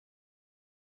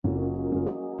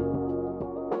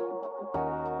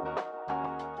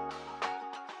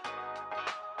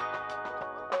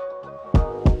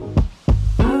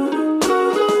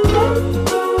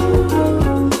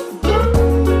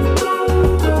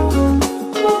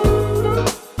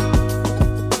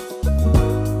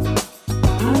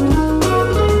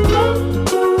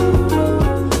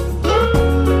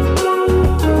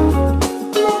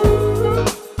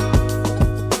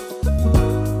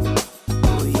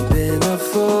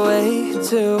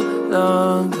too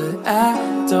long, but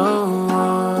I don't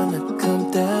wanna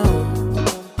come down.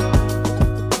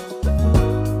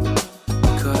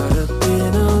 Caught up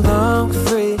in a long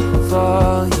free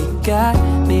fall, you got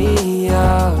me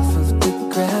off of the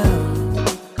ground.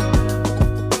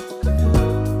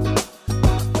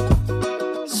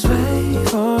 Sway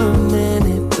for a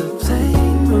minute, the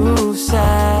plane moves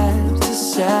side to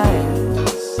side.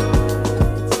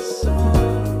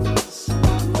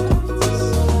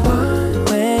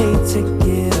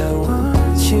 Ticket, I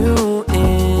want you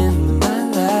in my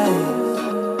life.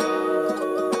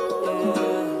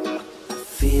 I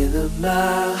feel a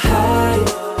mile high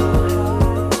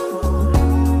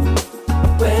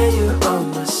when you're on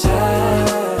my side.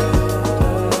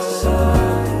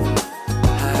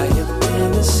 High up in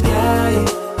the sky,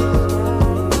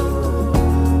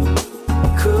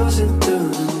 cruising through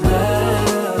the night.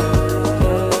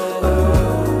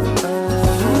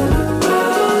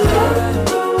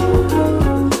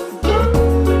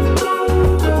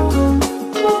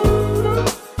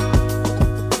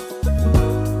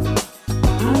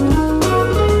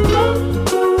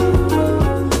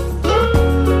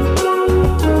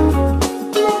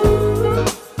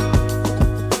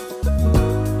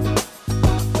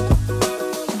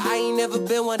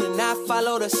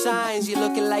 Follow the signs, you're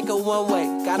looking like a one-way.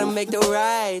 Gotta make the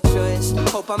right choice,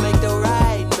 hope I make the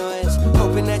right noise.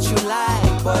 Hoping that you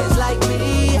like boys like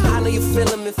me. I know you're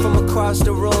feeling me from across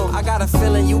the room. I got a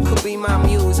feeling you could be my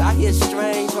muse. I hear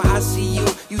strange when I see you.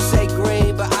 You say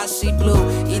green, but I see blue.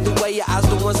 Either way, your eyes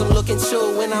the ones I'm looking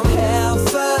to. When I'm hell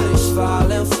first,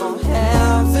 falling from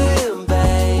heaven,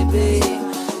 baby.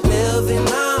 Living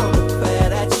on the prayer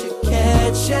that you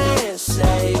catch and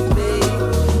save me.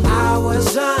 I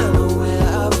was unaware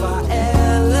of our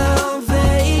elevation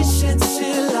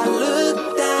till I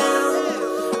looked down.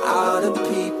 All the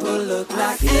people look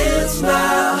like it's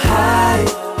mile high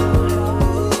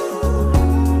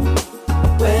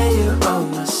when you're on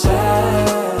my side.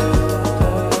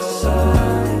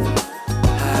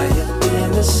 High up in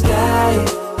the sky,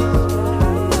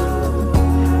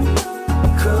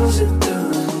 cruising through